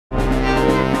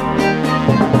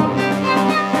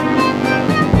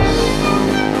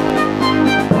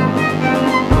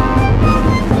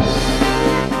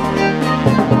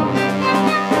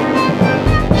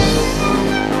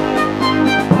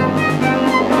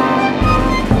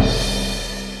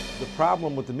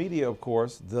problem with the media, of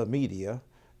course, the media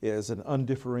is an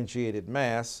undifferentiated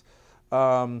mass,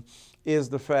 is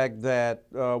the fact that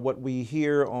what we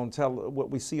hear on what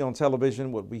we see on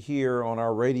television, what we hear on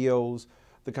our radios,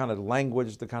 the kind of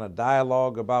language, the kind of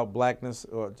dialogue about blackness,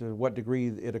 or to what degree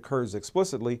it occurs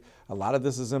explicitly, a lot of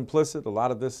this is implicit, a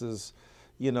lot of this is,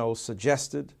 you know,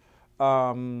 suggested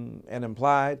and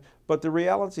implied. But the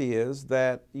reality is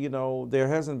that, you know, there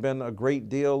hasn't been a great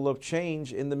deal of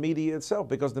change in the media itself,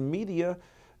 because the media,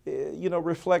 you know,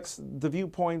 reflects the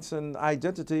viewpoints and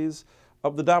identities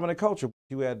of the dominant culture.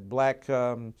 You had black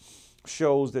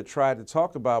shows that tried to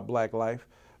talk about black life,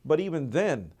 but even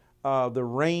then, the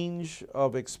range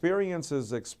of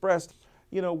experiences expressed,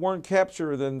 you know, weren't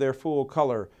captured in their full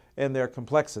color and their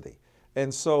complexity.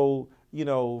 And so, you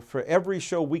know, for every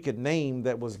show we could name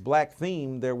that was black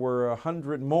themed, there were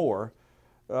 100 more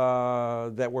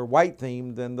that were white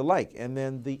themed and the like. And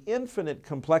then the infinite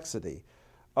complexity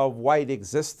of white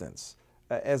existence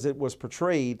as it was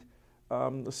portrayed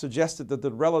suggested that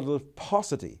the relative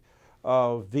paucity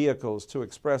of vehicles to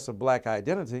express a black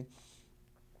identity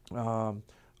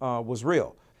was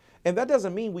real. And that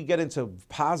doesn't mean we get into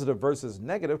positive versus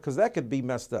negative, because that could be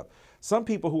messed up. Some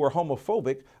people who are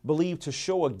homophobic believe to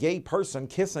show a gay person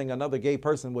kissing another gay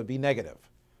person would be negative.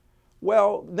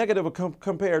 Well, negative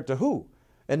compared to who?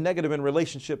 And negative in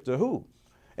relationship to who?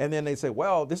 And then they say,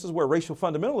 well, this is where racial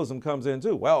fundamentalism comes in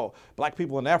too. Well, black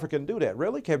people in Africa can do that.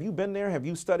 Really? Have you been there? Have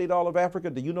you studied all of Africa?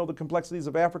 Do you know the complexities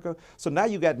of Africa? So now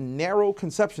you got narrow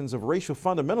conceptions of racial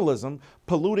fundamentalism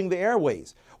polluting the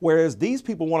airways. Whereas these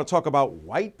people want to talk about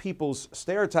white people's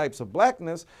stereotypes of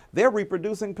blackness, they're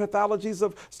reproducing pathologies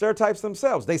of stereotypes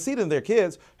themselves. They see it in their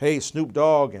kids. Hey, Snoop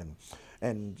Dogg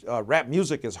and rap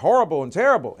music is horrible and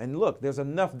terrible. And look, there's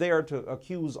enough there to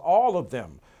accuse all of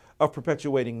them of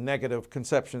perpetuating negative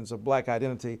conceptions of black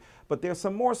identity. But there's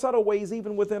some more subtle ways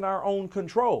even within our own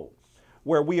control,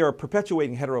 where we are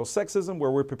perpetuating heterosexism, where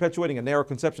we're perpetuating a narrow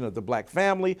conception of the black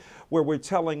family, where we're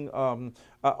telling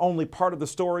only part of the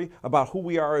story about who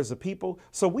we are as a people.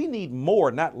 So we need more,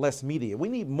 not less media. We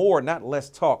need more, not less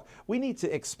talk. We need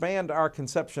to expand our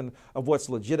conception of what's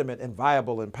legitimate and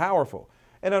viable and powerful.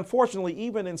 And unfortunately,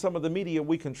 even in some of the media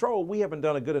we control, we haven't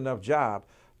done a good enough job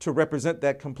to represent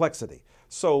that complexity.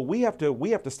 So we have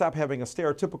to stop having a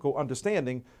stereotypical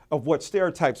understanding of what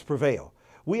stereotypes prevail.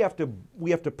 We have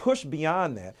to push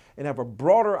beyond that and have a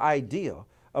broader idea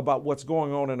about what's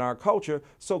going on in our culture,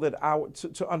 so that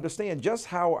to understand just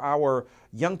how our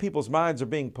young people's minds are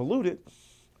being polluted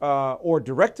or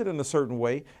directed in a certain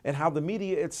way, and how the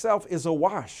media itself is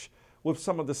awash with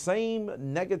some of the same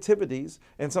negativities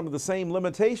and some of the same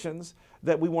limitations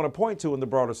that we want to point to in the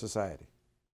broader society.